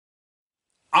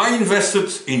I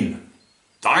invested in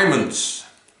diamonds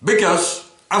because,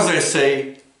 as they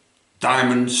say,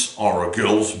 diamonds are a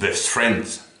girl's best friend.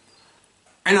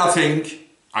 And I think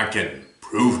I can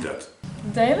prove that.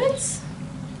 Diamonds?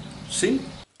 See?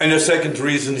 And the second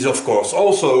reason is of course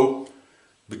also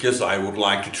because I would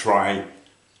like to try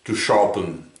to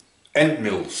sharpen end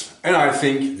mills. And I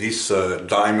think these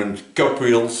diamond cup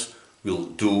wheels will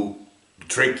do the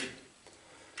trick.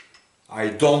 I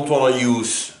don't want to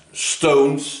use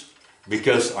stones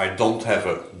because I don't have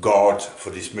a guard for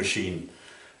this machine,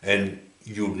 and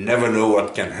you never know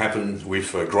what can happen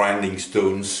with grinding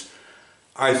stones.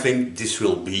 I think this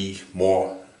will be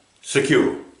more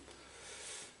secure.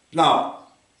 Now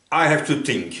I have to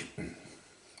think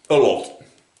a lot.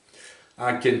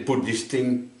 I can put this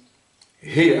thing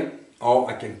here, or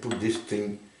I can put this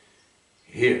thing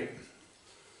here.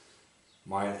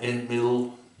 My end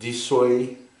mill this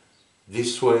way,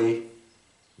 this way,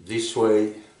 this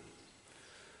way.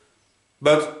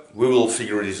 But we will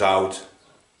figure this out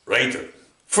later.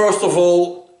 First of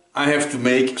all, I have to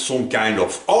make some kind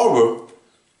of arbor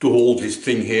to hold this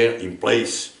thing here in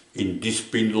place, in this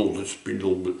spindle,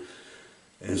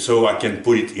 and so I can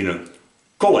put it in a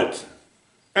collet.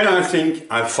 And I think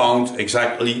I found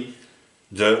exactly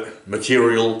the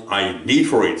material I need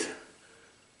for it.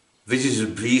 This is a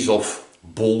piece of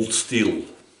bold steel.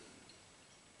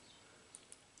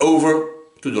 Over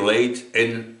to the lathe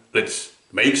and let's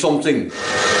make something.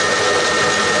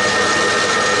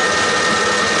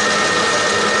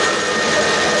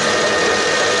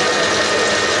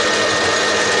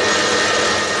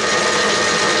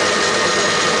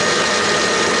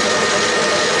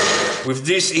 With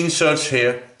these inserts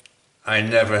here, I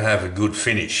never have a good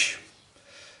finish.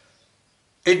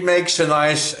 It makes a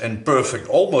nice and perfect,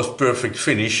 almost perfect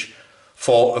finish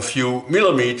for a few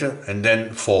millimeters, and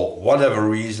then for whatever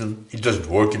reason it doesn't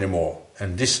work anymore.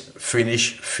 And this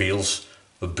finish feels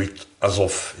a bit as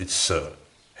if it's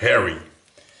hairy.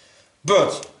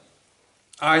 But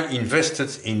I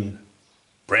invested in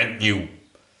brand new.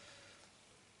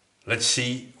 Let's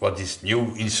see what these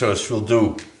new inserts will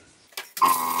do.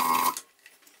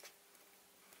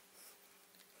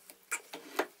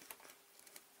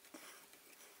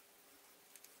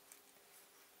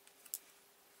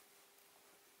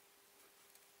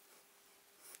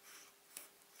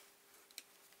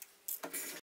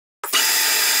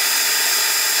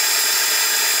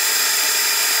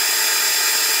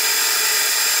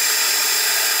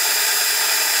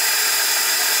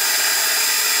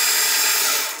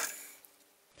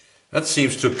 That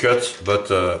seems to cut, but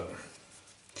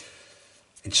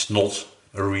it's not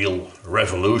a real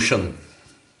revolution.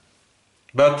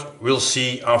 But we'll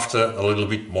see after a little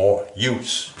bit more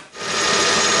use.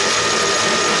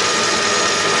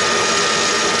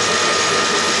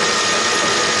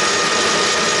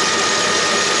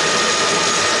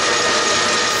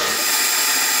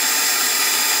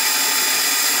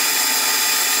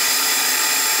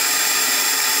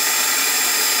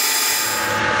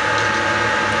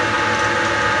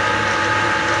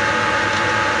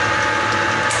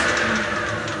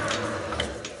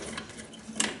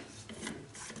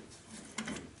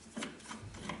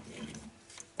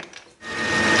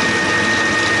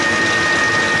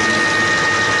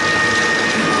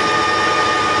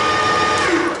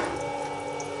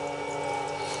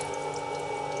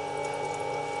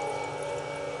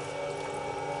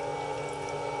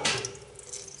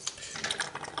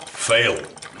 Fail.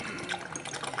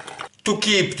 To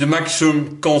keep the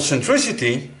maximum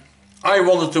concentricity, I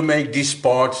wanted to make this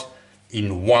part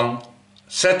in one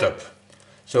setup.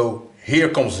 So here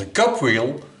comes the cup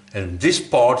wheel, and this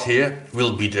part here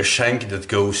will be the shank that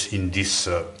goes in this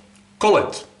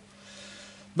collet.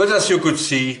 But as you could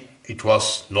see, it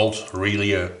was not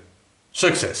really a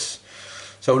success.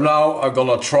 So now I'm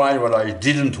gonna try what I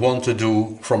didn't want to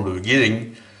do from the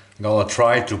beginning. I'm gonna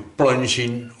try to plunge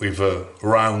in with a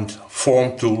round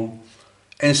form tool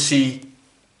and see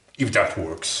if that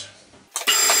works.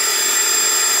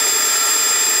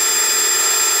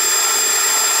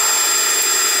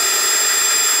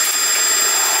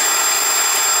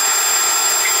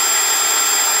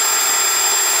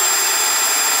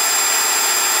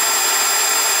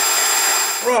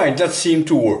 Right, that seemed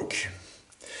to work.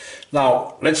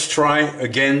 Now let's try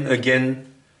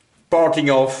again, parting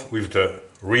off with the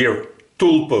rear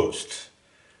tool post.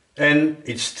 And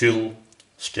it's still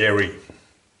scary.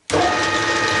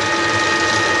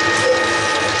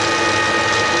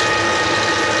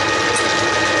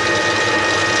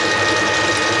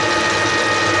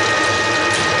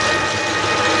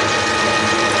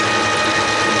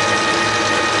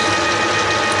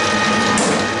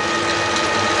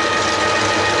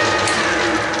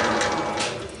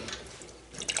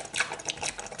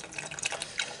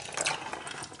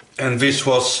 And this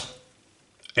was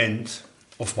end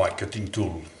of my cutting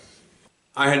tool.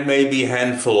 I had maybe a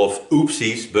handful of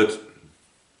oopsies, but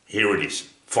here it is,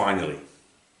 finally.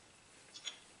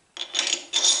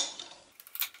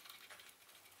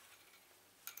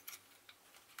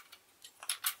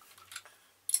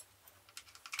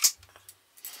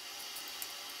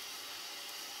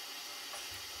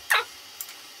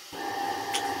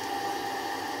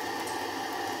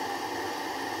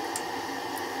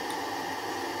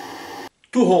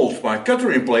 To hold my cutter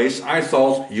in place, I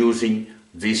thought using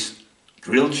this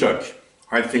drill chuck.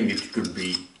 I think it could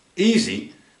be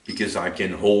easy because I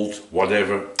can hold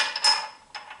whatever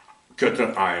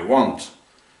cutter I want.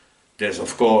 There's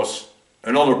of course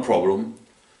another problem.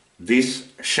 This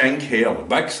shank here on the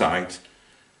back side,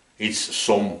 it's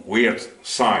some weird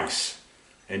size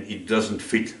and it doesn't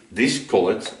fit this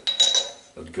collet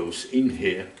that goes in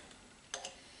here.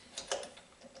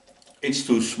 It's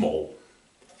too small.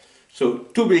 So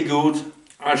to be good,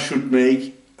 I should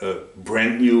make a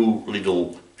brand new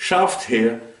little shaft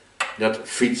here that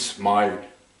fits my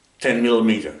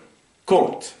 10mm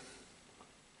collet.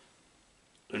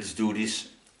 Let's do this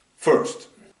first.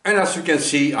 And as you can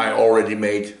see, I already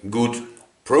made good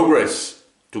progress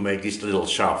to make this little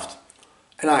shaft.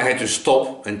 And I had to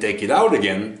stop and take it out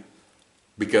again,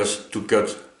 because to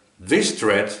cut this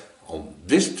thread on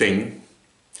this thing,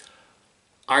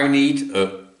 I need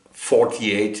a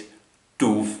 48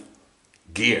 tooth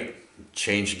gear,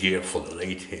 change gear for the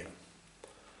lathe here.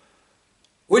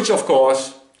 Which of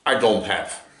course I don't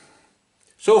have.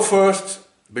 So first,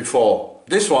 before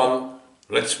this one,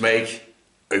 let's make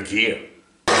a gear.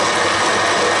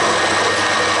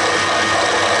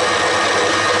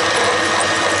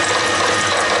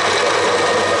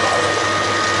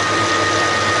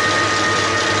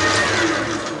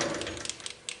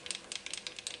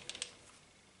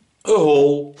 A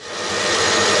hole.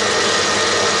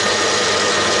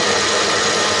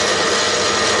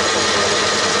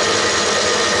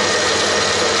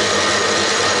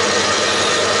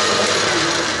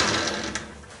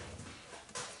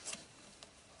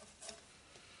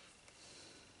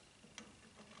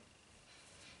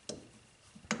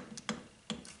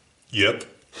 Yep.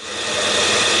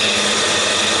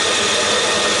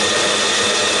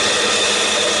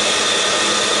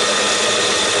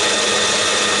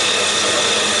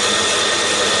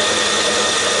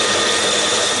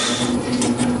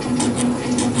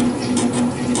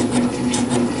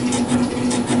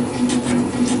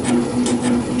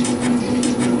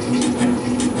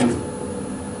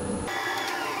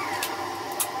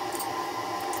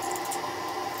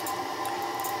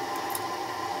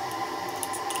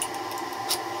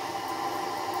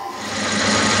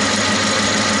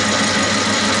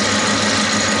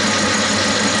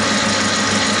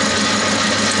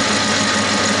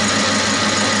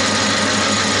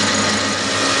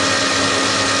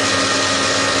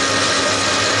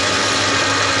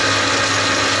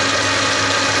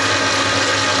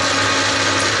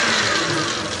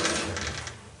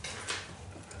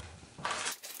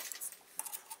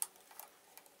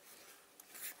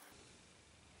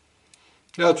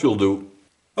 That will do.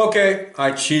 Okay,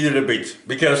 I cheated a bit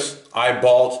because I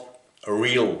bought a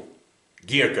real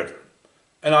gear cutter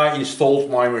and I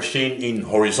installed my machine in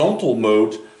horizontal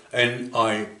mode and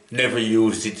I never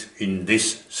used it in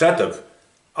this setup.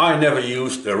 I never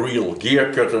used a real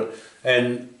gear cutter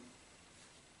and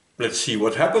let's see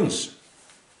what happens.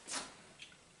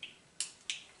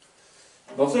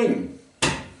 Nothing.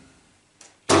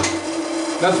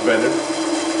 That's better.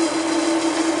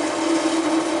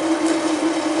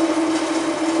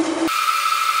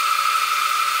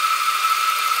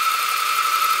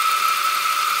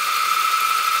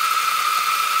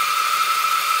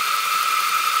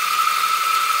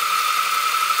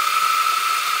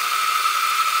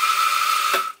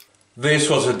 This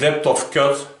was a depth of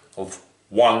cut of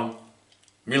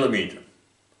 1mm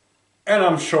and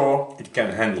I'm sure it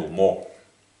can handle more.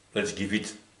 Let's give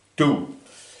it 2.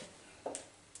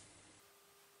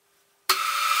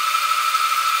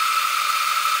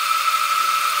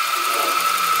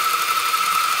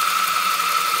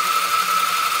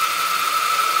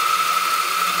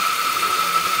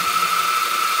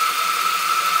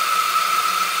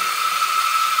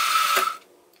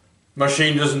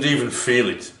 Machine doesn't even feel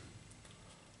it.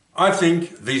 I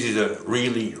think this is a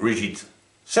really rigid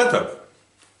setup.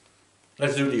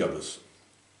 Let's do the others.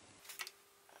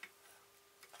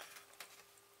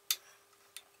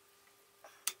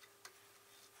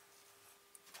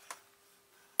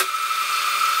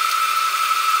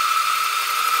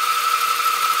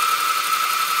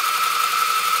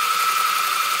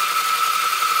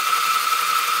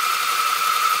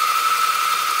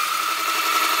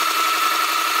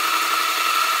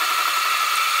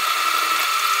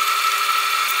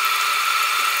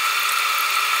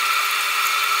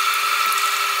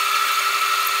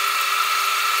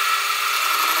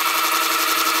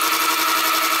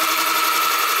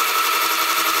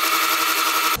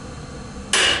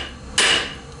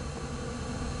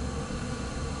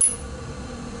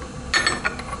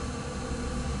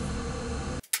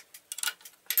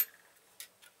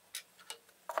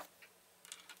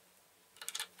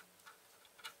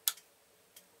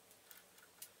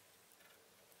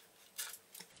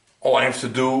 All I have to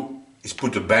do is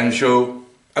put the banjo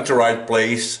at the right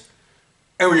place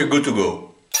and we're good to go.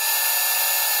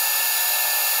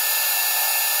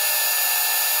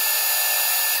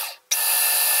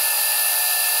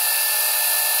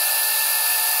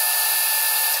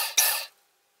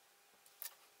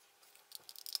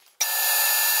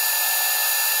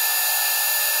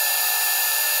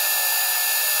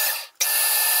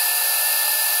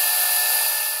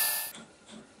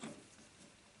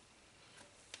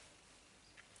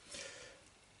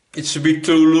 It's a bit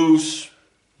too loose,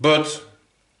 but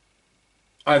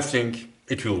I think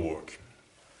it will work.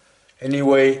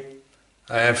 Anyway,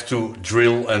 I have to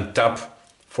drill and tap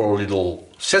for a little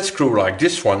set screw like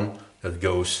this one that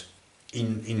goes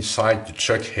inside the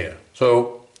chuck here.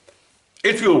 So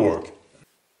it will work.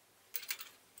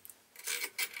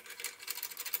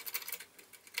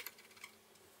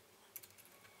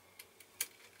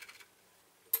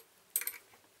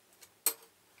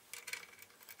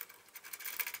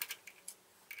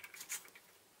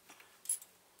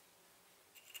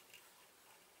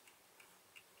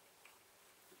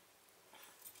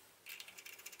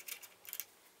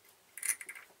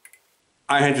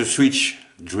 I had to switch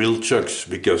drill chucks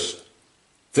because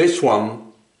this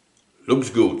one looks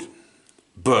good,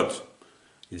 but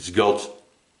it's got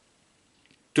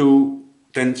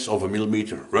 0.2 of a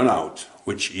millimeter run out,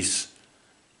 which is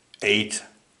 8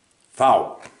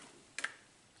 thou.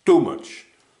 Too much.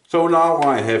 So now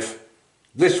I have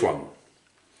this one.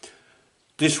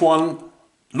 This one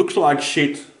looks like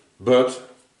shit, but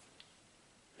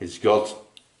it's got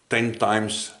 10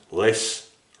 times less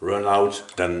run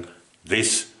out than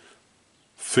this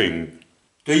thing.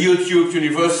 The YouTube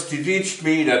University taught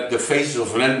me that the faces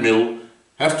of an end mill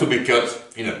have to be cut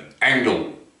in an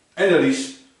angle, and that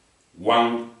is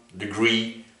 1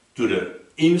 degree to the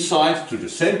inside, to the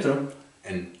center,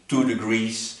 and 2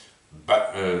 degrees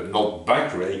not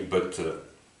back rake, but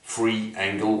free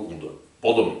angle on the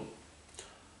bottom.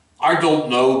 I don't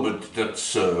know, but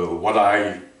that's what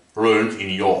I learned in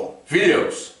your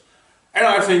videos, and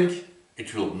I think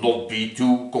it will not be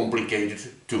too complicated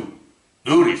to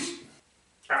do this.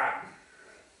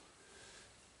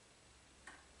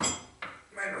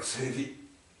 Man, that's heavy.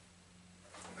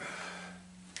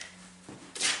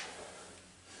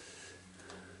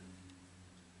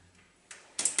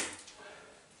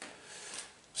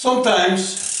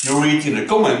 Sometimes you read in the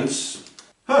comments,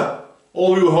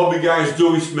 all you hobby guys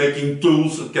do is making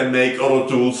tools that can make other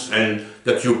tools and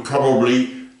that you're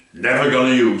probably never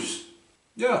gonna use.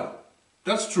 Yeah.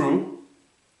 That's true,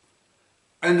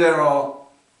 and there are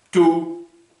 2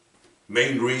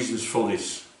 main reasons for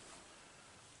this.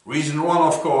 Reason 1,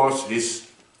 of course, is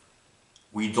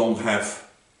we don't have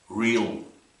real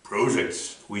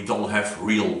projects, we don't have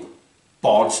real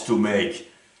parts to make.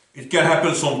 It can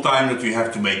happen sometime that we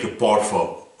have to make a part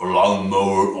for a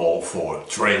lawnmower or for a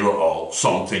trailer or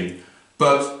something,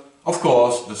 but of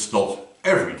course that's not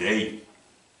every day.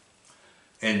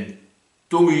 And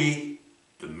to me,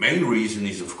 the main reason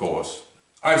is, of course,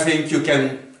 I think you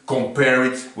can compare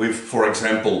it with, for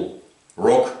example,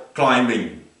 rock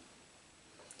climbing.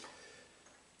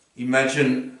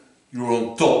 Imagine you're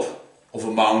on top of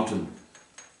a mountain.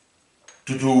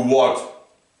 To do what?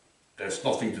 There's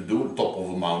nothing to do on top of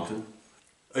a mountain.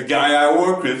 A guy I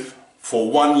work with,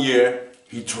 for 1 year,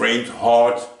 he trained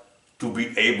hard to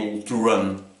be able to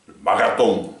run a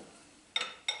marathon.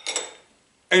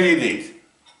 And he did.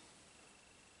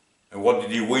 And what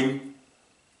did he win?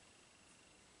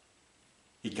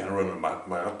 He can run a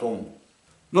marathon.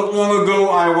 Not long ago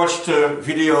I watched a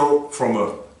video from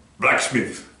a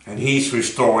blacksmith, and he's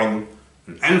restoring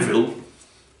an anvil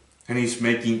and he's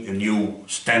making a new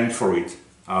stand for it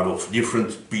out of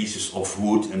different pieces of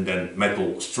wood and then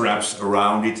metal straps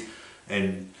around it,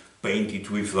 and paint it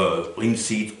with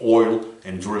linseed oil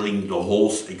and drilling the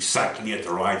holes exactly at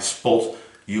the right spot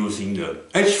using the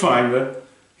edge finder.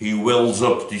 He welds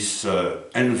up this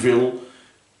anvil,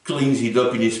 cleans it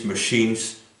up in his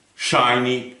machines,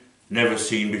 shiny, never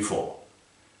seen before.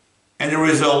 And the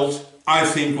result, I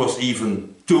think, was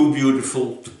even too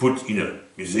beautiful to put in a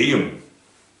museum.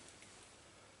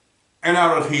 And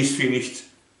now that he's finished,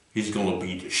 he's gonna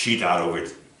beat the shit out of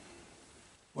it.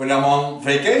 When I'm on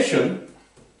vacation,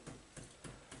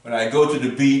 when I go to the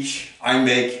beach, I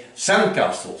make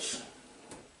sandcastles.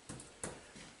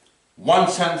 1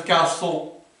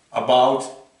 sandcastle, about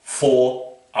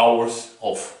 4 hours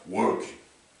of work.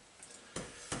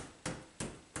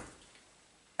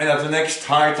 And at the next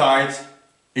high tide,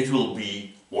 it will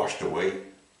be washed away.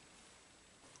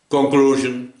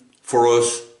 Conclusion, for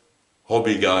us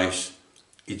hobby guys,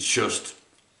 it's just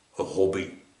a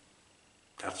hobby.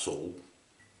 That's all.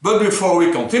 But before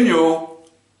we continue,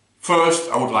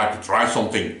 first I would like to try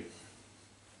something.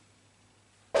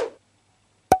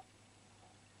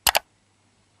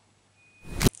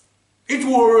 It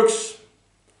works!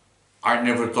 I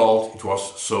never thought it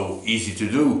was so easy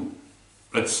to do.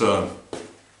 Let's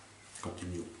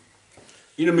continue.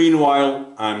 In the meanwhile,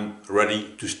 I'm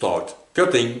ready to start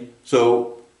cutting,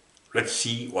 so let's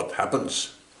see what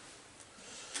happens.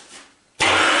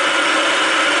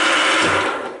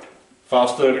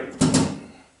 Faster.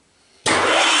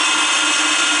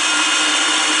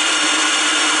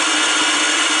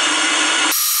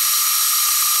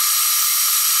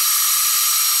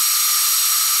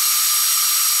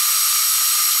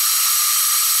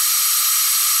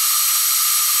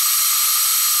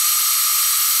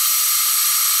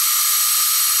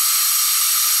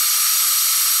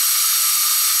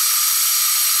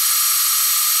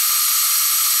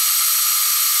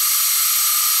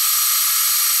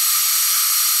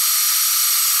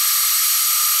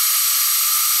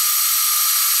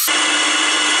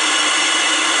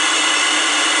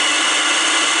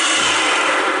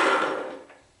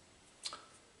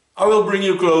 I will bring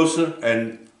you closer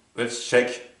and let's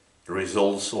check the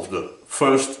results of the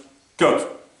first cut.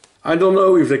 I don't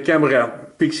know if the camera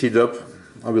picks it up.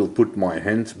 I will put my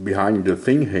hand behind the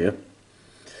thing here.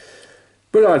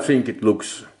 But I think it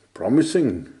looks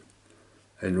promising.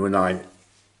 And when I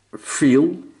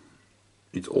feel,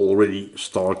 it already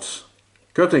starts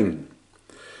cutting.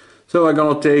 So I'm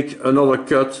gonna take another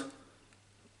cut.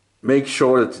 Make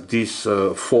sure that these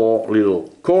 4 little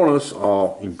corners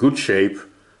are in good shape.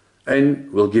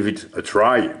 And we'll give it a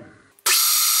try.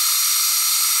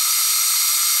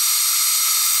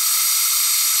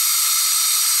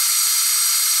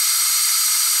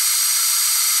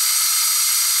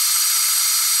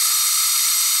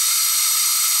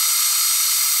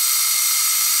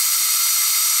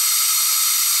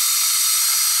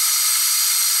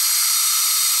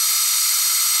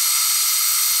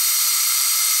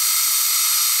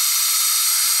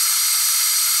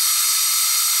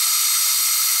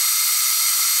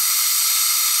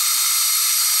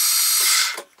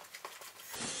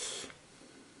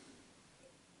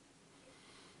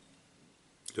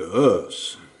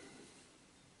 Yes.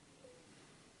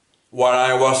 While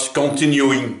I was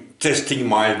continuing testing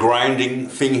my grinding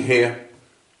thing here,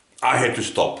 I had to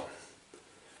stop.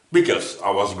 Because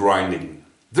I was grinding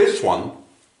this one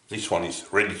is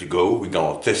ready to go, we're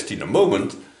gonna test in a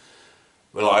moment.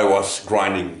 While I was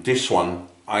grinding this one,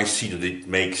 I see that it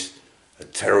makes a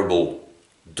terrible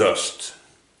dust.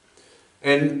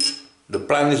 And the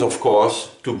plan is of course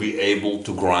to be able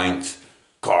to grind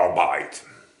carbide.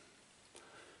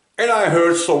 And I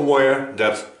heard somewhere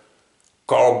that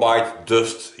carbide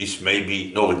dust is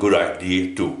maybe not a good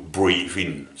idea to breathe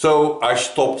in. So I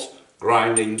stopped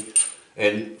grinding,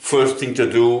 and first thing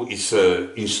to do is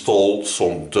install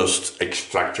some dust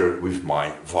extractor with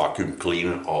my vacuum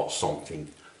cleaner or something.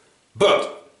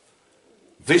 But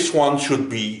this one should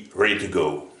be ready to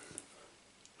go.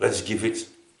 Let's give it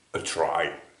a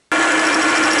try.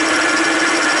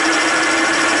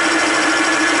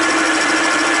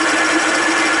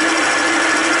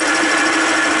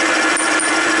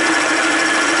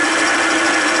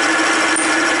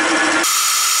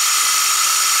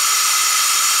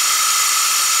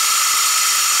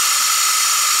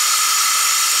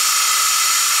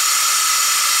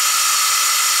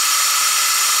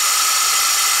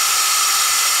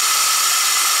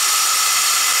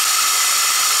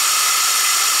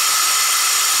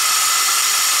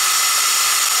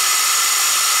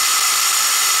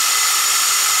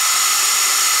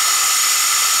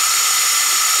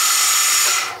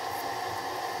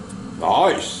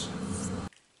 Nice!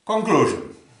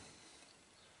 Conclusion.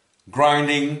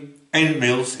 Grinding end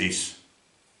mills is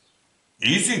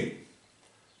easy,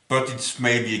 but it's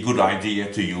maybe a good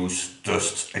idea to use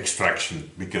dust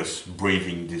extraction, because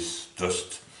breathing this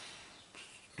dust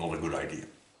is not a good idea.